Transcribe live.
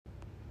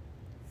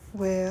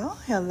Well,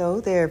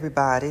 hello there,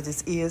 everybody.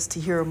 This is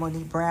Tahira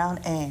Monique Brown,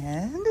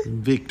 and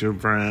Victor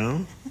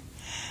Brown.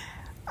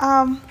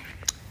 um,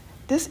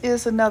 this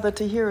is another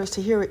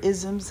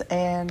Tahiraisms,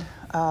 and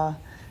a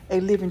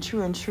living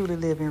true and truly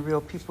living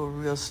real people,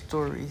 real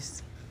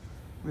stories,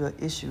 real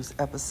issues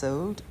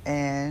episode.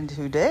 And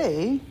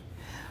today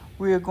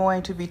we are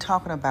going to be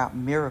talking about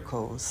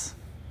miracles.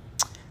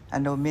 I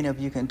know many of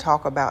you can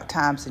talk about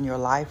times in your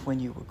life when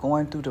you were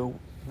going through the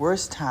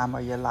worst time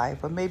of your life,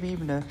 or maybe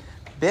even the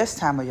best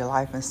time of your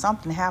life, and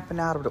something happened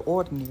out of the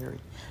ordinary,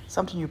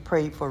 something you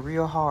prayed for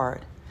real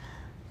hard,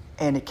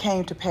 and it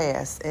came to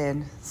pass.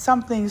 And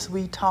some things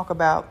we talk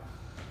about,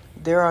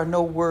 there are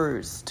no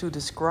words to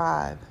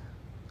describe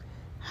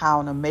how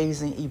an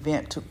amazing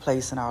event took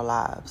place in our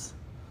lives.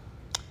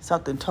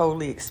 Something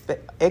totally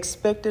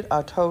expected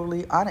or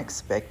totally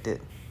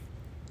unexpected.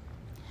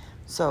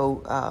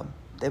 So,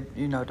 the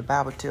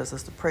Bible tells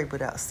us to pray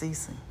without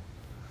ceasing.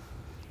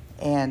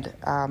 And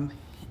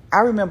I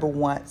remember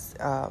once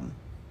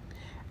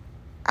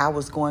I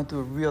was going through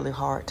a really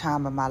hard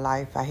time in my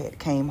life. I had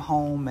came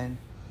home and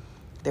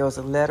there was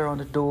a letter on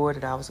the door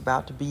that I was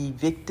about to be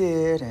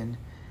evicted, and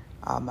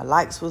my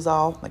lights was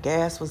off, my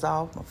gas was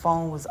off, my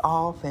phone was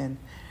off, and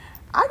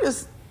I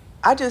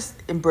just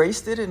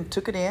embraced it and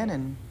took it in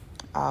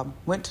and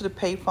went to the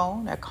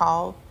payphone. I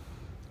called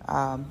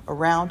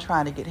around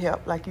trying to get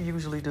help like you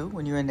usually do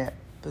when you're in that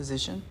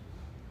position.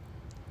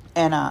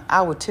 And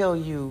I will tell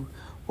you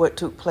what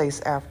took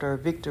place after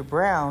Victor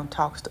Brown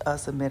talks to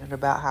us a minute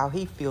about how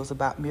he feels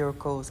about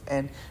miracles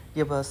and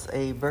give us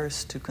a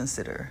verse to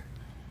consider.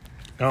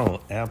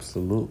 Oh,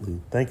 absolutely.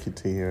 Thank you,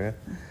 Tahira.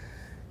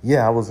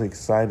 Yeah, I was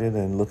excited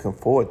and looking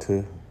forward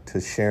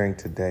to sharing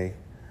today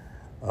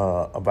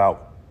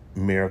about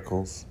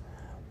miracles.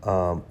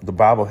 The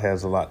Bible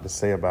has a lot to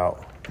say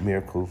about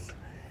miracles,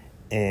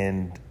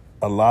 and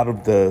a lot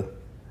of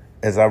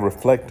as I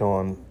reflect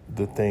on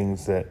the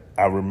things that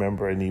I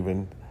remember and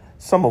even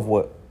some of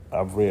what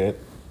I've read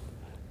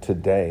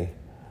today,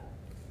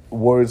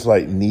 words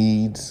like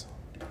needs,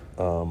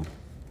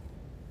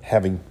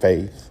 having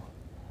faith,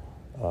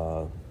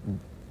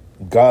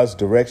 God's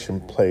direction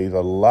plays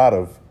a lot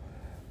of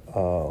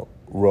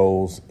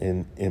roles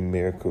in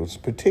miracles,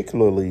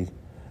 particularly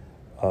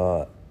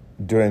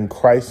during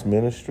Christ's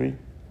ministry.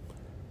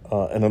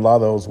 And a lot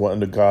of those were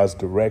under God's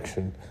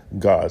direction,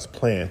 God's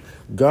plan.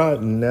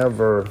 God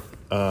never,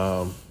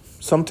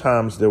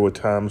 sometimes there were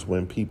times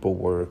when people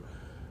were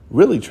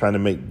really trying to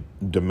make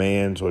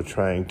demands or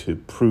trying to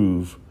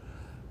prove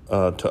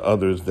to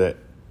others that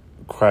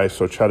Christ,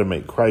 or try to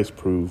make Christ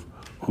prove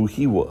who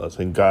he was.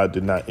 And God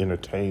did not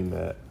entertain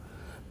that.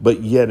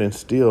 But yet and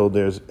still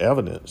there's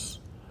evidence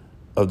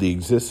of the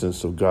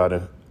existence of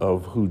God,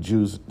 of who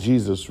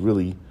Jesus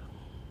really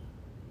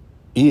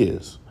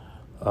is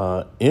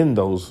in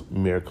those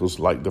miracles.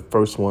 Like the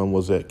first one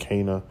was at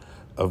Cana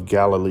of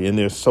Galilee. And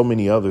there's so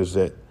many others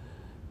that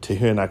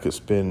Tahira and I could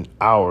spend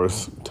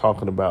hours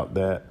talking about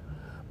that.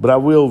 But I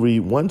will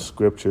read one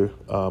scripture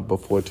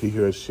before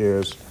Tahira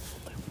shares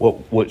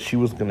what she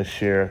was going to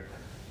share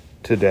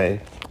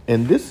today.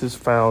 And this is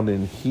found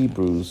in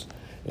Hebrews.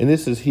 And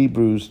this is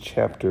Hebrews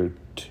chapter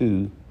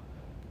 2.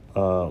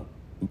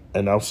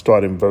 And I'll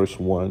start in verse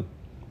 1.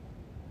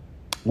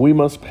 We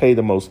must pay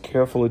the most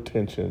careful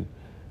attention,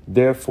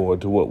 therefore,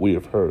 to what we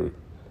have heard,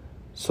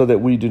 so that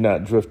we do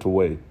not drift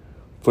away.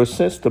 For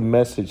since the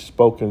message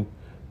spoken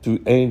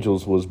through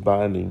angels was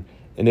binding,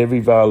 and every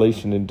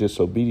violation and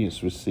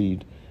disobedience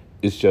received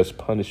is just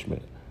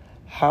punishment,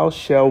 how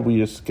shall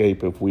we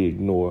escape if we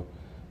ignore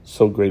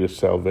so great a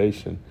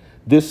salvation?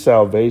 This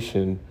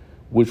salvation,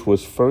 which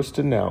was first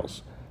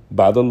announced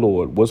by the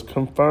Lord, was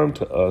confirmed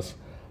to us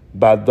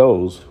by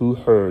those who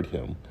heard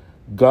him.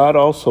 God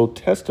also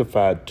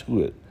testified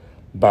to it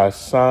by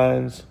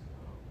signs,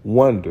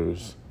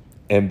 wonders,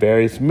 and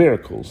various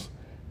miracles,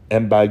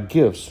 and by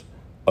gifts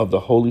of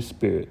the Holy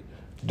Spirit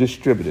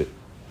distributed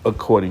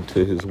according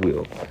to his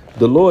will.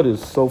 The Lord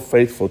is so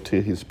faithful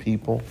to his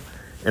people,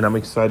 and I'm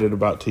excited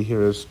about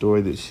Tahira's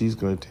story that she's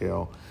going to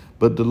tell.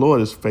 But the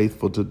Lord is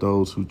faithful to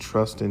those who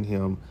trust in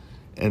him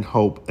and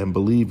hope and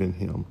believe in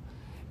him.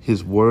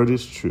 His word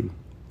is true.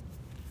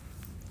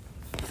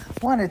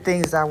 One of the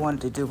things I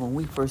wanted to do when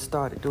we first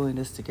started doing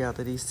this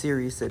together, these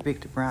series that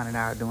Victor Brown and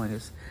I are doing,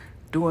 is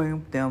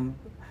doing them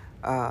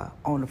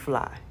on the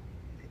fly.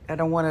 I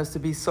don't want us to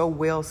be so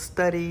well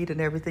studied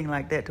and everything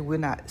like that we're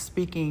not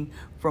speaking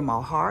from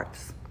our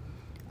hearts,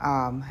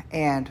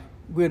 and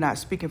we're not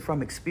speaking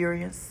from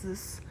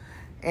experiences.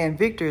 And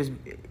Victor is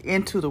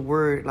into the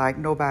word like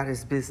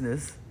nobody's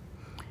business.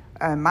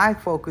 And my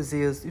focus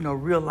is,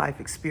 real life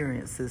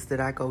experiences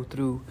that I go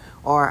through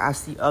or I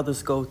see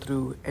others go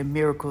through, and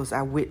miracles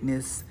I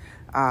witness,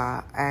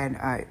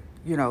 and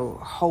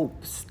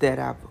hopes that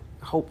I've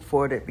hoped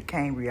for that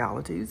became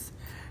realities.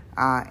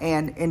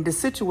 And in the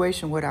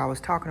situation what I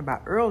was talking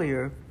about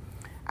earlier,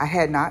 I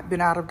had not been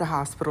out of the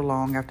hospital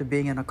long after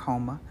being in a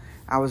coma.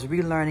 I was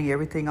relearning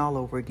everything all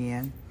over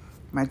again.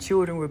 My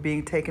children were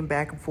being taken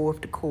back and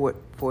forth to court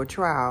for a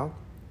trial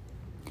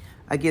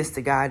against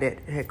the guy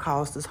that had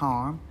caused us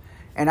harm.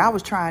 And I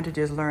was trying to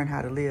just learn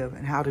how to live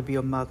and how to be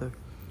a mother.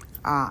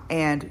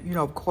 And,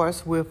 of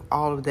course, with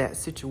all of that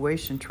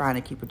situation, trying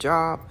to keep a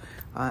job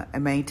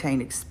and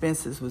maintain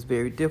expenses was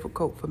very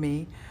difficult for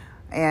me.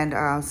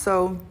 And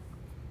so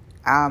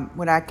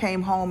when I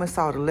came home and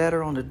saw the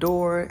letter on the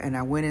door and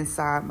I went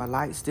inside, my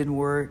lights didn't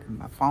work,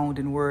 my phone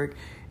didn't work.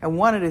 And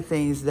one of the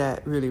things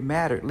that really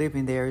mattered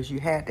living there is you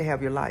had to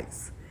have your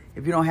lights.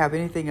 If you don't have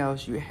anything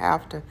else, you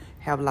have to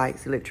have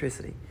lights,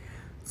 electricity.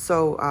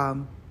 So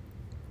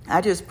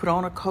I just put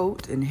on a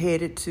coat and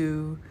headed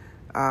to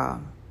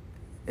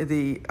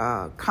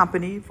the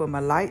company for my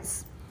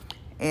lights.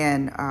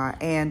 And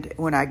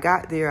when I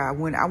got there, I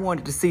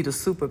wanted to see the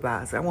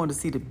supervisor. I wanted to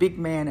see the big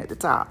man at the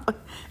top.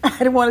 I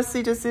didn't want to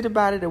see just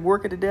anybody that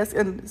work at the desk.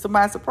 And to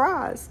my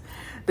surprise,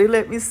 they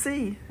let me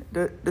see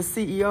the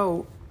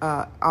CEO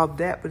of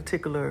that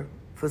particular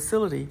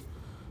facility.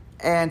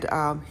 And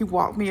he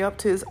walked me up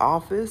to his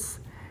office.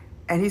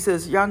 And he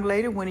says, young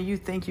lady, when do you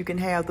think you can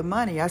have the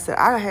money? I said,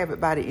 I'll have it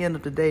by the end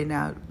of the day.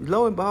 Now,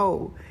 lo and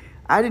behold,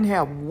 I didn't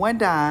have one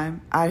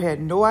dime. I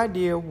had no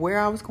idea where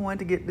I was going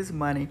to get this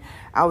money.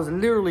 I was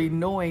literally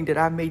knowing that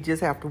I may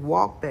just have to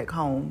walk back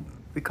home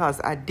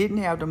because I didn't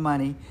have the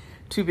money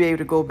to be able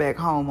to go back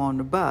home on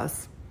the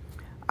bus.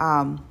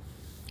 I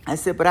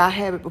said, but I'll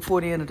have it before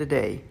the end of the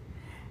day.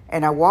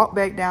 And I walked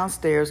back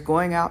downstairs,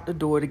 going out the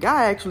door. The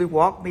guy actually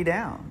walked me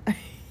down.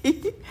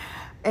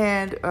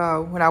 And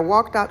when I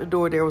walked out the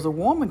door, there was a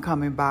woman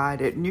coming by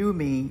that knew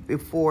me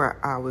before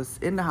I was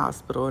in the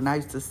hospital, and I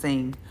used to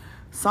sing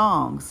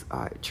songs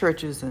at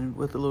churches and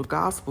with a little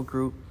gospel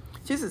group.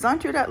 She says,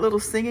 aren't you that little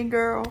singing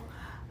girl?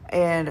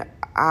 And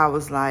I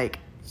was like,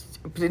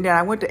 and then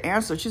I went to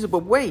answer. She said,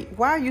 but wait,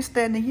 why are you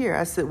standing here?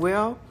 I said,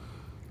 well,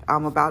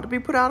 I'm about to be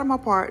put out of my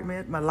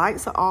apartment. My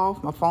lights are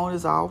off. My phone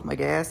is off. My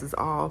gas is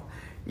off.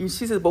 And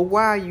she said, but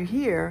why are you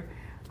here?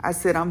 I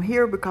said, I'm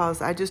here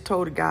because I just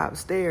told the guy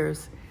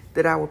upstairs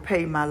that I would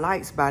pay my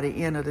lights by the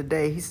end of the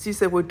day. She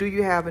said, well, do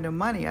you have any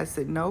money? I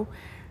said, no.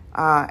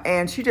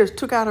 And she just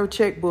took out her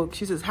checkbook.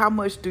 She says, how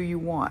much do you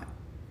want?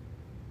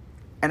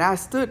 And I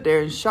stood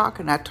there in shock,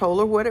 and I told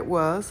her what it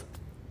was.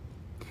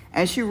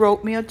 And she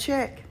wrote me a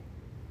check.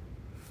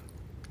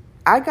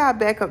 I got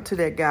back up to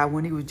that guy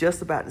when he was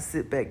just about to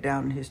sit back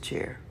down in his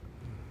chair.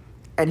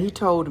 And he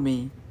told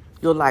me,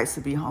 your lights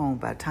will be home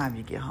by the time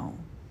you get home.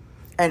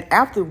 And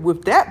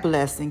with that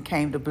blessing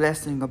came the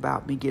blessing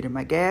about me getting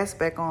my gas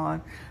back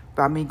on,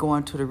 by me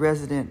going to the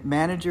resident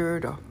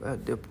manager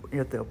at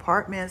the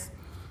apartments.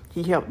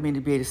 He helped me to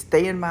be able to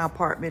stay in my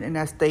apartment, and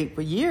I stayed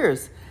for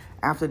years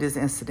after this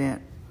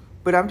incident.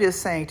 But I'm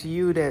just saying to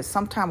you that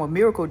sometimes a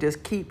miracle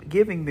just keep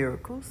giving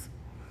miracles,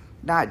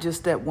 not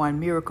just that one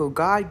miracle.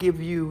 God gives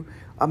you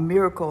a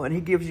miracle, and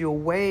he gives you a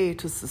way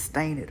to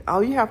sustain it.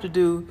 All you have to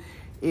do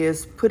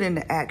is put in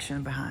the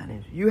action behind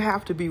it. You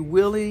have to be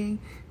willing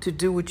to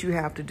do what you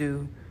have to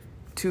do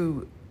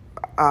to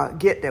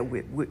get that,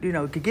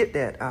 to get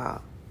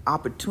that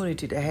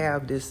opportunity to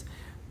have this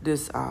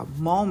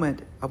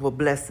moment of a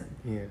blessing.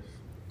 Yes.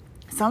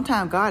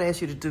 Sometimes God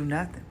asks you to do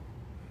nothing.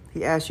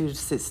 He asks you to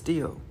sit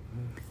still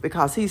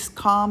because he's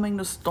calming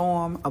the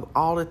storm of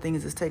all the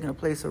things that's taking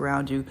place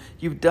around you.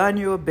 You've done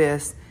your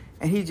best,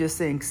 and he's just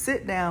saying,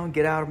 sit down,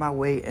 get out of my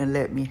way, and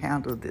let me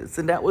handle this.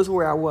 And that was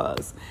where I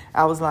was.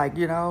 I was like,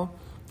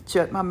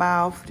 shut my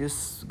mouth,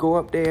 just go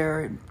up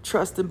there and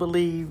trust and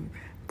believe,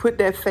 put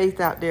that faith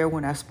out there.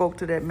 When I spoke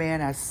to that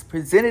man, I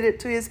presented it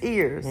to his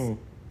ears.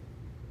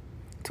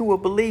 To a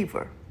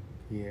believer.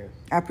 Yes.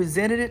 I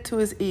presented it to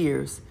his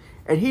ears,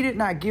 and he did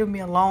not give me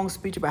a long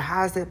speech about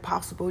how is that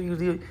possible.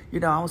 I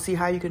don't see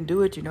how you can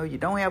do it. You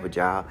don't have a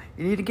job.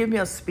 You need to give me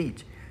a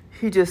speech.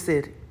 He just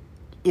said,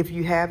 if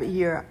you have it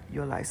here,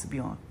 your lights will be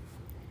on.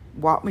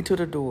 Walked me to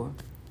the door.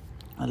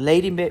 A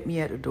lady met me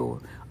at the door.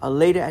 A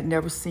lady I'd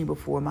never seen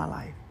before in my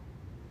life.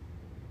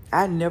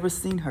 I'd never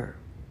seen her.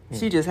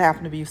 She just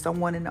happened to be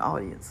someone in the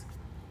audience.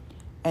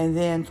 And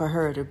then for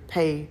her to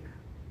pay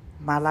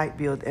my light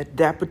bill at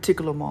that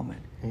particular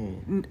moment.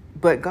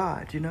 But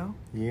God,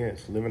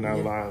 Yes, living our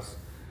lives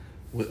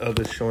with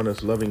others, showing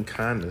us loving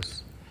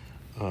kindness.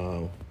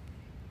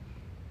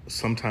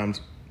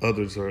 Sometimes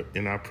others are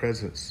in our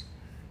presence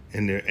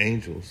and they're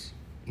angels,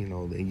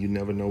 and you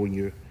never know when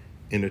you're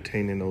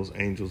entertaining those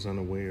angels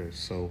unawares.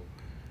 So,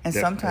 and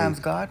sometimes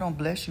God don't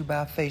bless you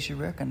by a face you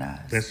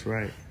recognize. That's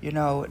right.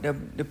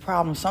 The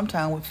problem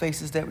sometimes with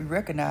faces that we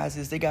recognize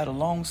is they got a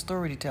long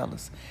story to tell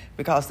us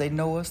because they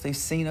know us, they've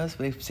seen us,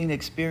 they've seen the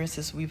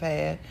experiences we've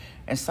had,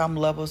 and some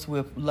love us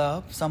with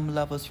love, some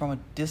love us from a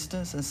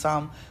distance, and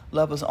some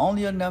love us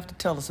only enough to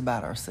tell us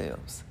about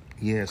ourselves.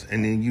 Yes,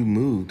 and then you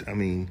moved.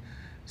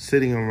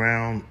 Sitting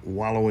around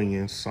wallowing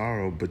in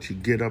sorrow, but you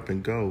get up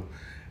and go.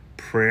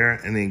 Prayer,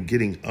 and then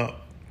getting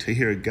up.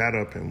 Tahira got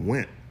up and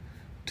went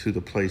to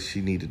the place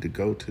she needed to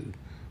go to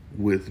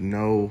with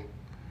no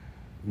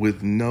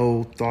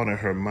thought in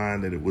her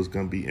mind that it was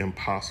going to be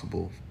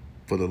impossible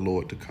for the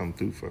Lord to come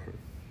through for her.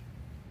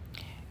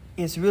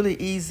 It's really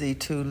easy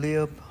to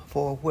live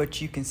for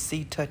what you can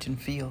see, touch, and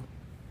feel.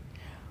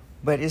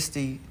 But it's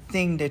the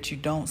thing that you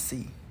don't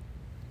see.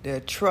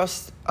 The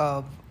trust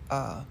of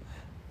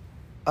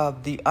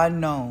of the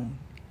unknown,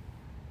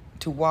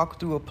 to walk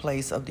through a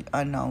place of the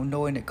unknown,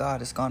 knowing that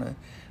God is going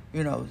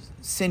to,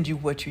 send you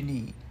what you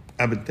need.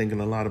 I've been thinking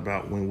a lot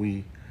about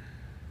when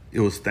it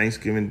was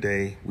Thanksgiving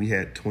Day, we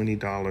had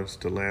 $20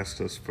 to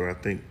last us for, I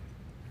think,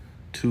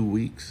 2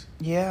 weeks.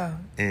 Yeah.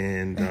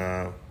 And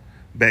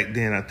back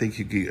then, I think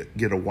you could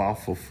get a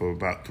waffle for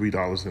about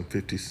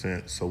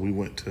 $3.50. So we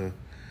went to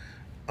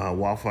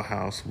Waffle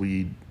House.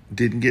 We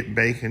didn't get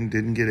bacon,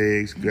 didn't get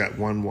eggs, got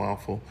one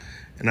waffle.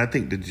 And I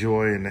think the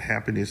joy and the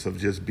happiness of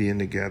just being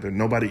together.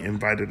 Nobody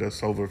invited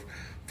us over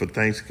for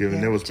Thanksgiving.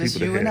 Yeah, there was just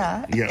people you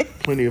that and had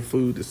plenty of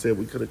food that said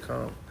we could have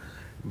come.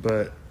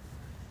 But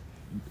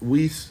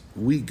we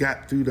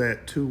got through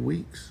that 2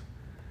 weeks,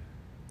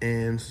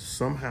 and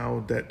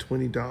somehow that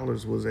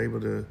 $20 was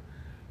able to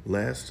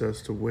last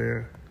us to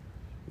where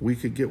we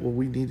could get what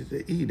we needed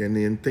to eat. And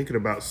then thinking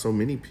about so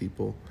many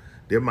people,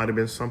 there might have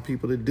been some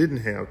people that didn't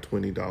have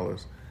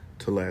 $20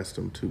 to last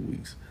them 2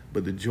 weeks.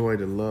 But the joy,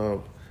 the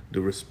love, the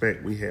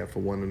respect we have for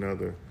one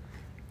another,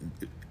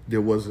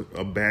 there wasn't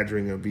a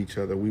badgering of each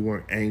other. We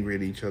weren't angry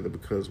at each other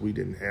because we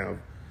didn't have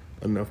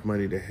enough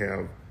money to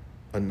have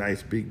a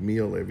nice big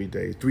meal every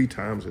day, 3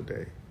 times a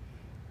day.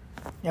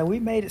 Yeah,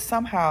 we made it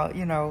somehow,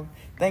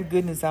 thank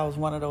goodness I was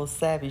one of those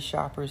savvy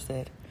shoppers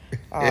that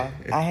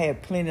I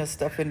had plenty of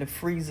stuff in the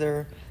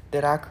freezer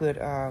that I could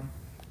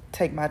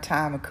take my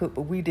time and cook,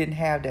 but we didn't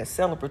have that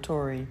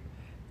celebratory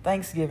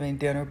Thanksgiving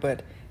dinner,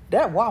 but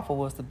that waffle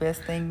was the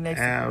best thing next.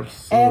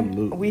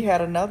 Absolutely. And we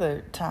had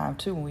another time,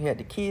 too, when we had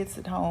the kids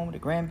at home, the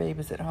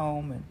grandbabies at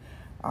home, and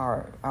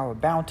our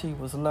bounty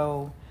was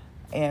low.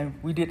 And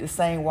we did the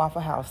same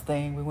Waffle House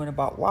thing. We went and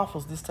bought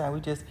waffles this time. We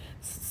just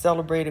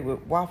celebrated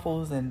with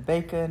waffles and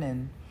bacon.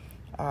 And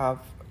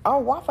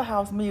our Waffle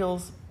House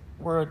meals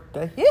were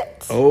the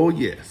hits. Oh,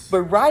 yes.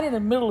 But right in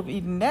the middle of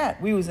eating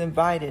that, we was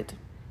invited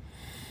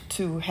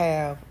to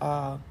have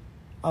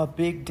a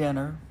big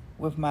dinner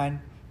with my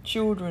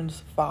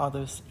children's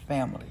father's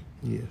family.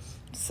 Yes.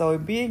 So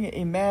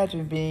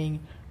imagine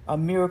being a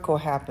miracle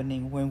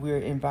happening when we're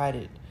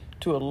invited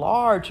to a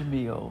large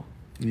meal.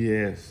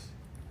 Yes.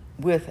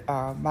 With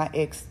my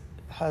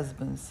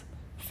ex-husband's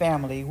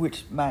family,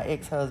 which my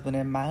ex-husband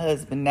and my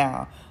husband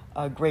now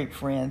are great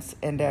friends,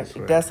 and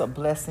that's a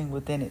blessing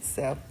within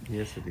itself.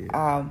 Yes, it is.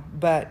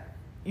 But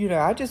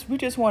we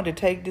just wanted to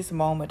take this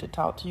moment to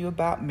talk to you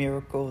about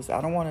miracles.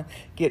 I don't want to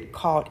get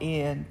caught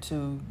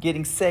into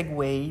getting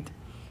segued,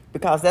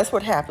 because that's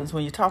what happens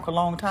when you talk a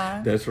long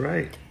time. That's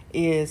right.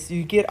 Is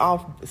you get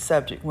off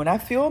subject. When I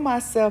feel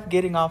myself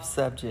getting off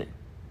subject,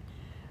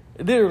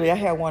 literally, I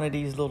have one of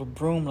these little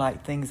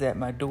broom-like things at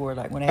my door,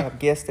 like when I have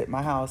guests at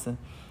my house, and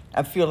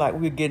I feel like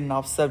we're getting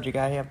off subject.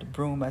 I have the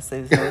broom. I say,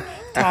 it's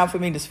time for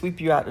me to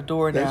sweep you out the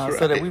door now, right.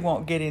 So that we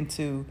won't get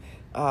into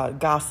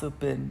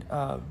gossip and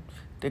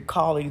the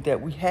calling that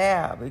we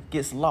have. It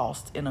gets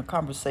lost in a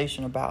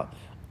conversation about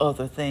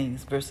other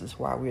things versus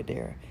why we're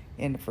there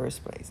in the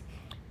first place.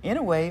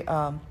 Anyway,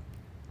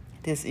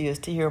 this is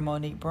Tahira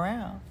Monique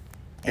Brown.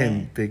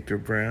 And Victor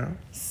Brown.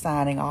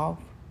 Signing off.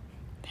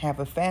 Have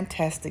a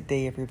fantastic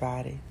day,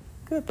 everybody.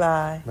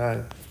 Goodbye.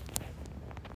 Bye.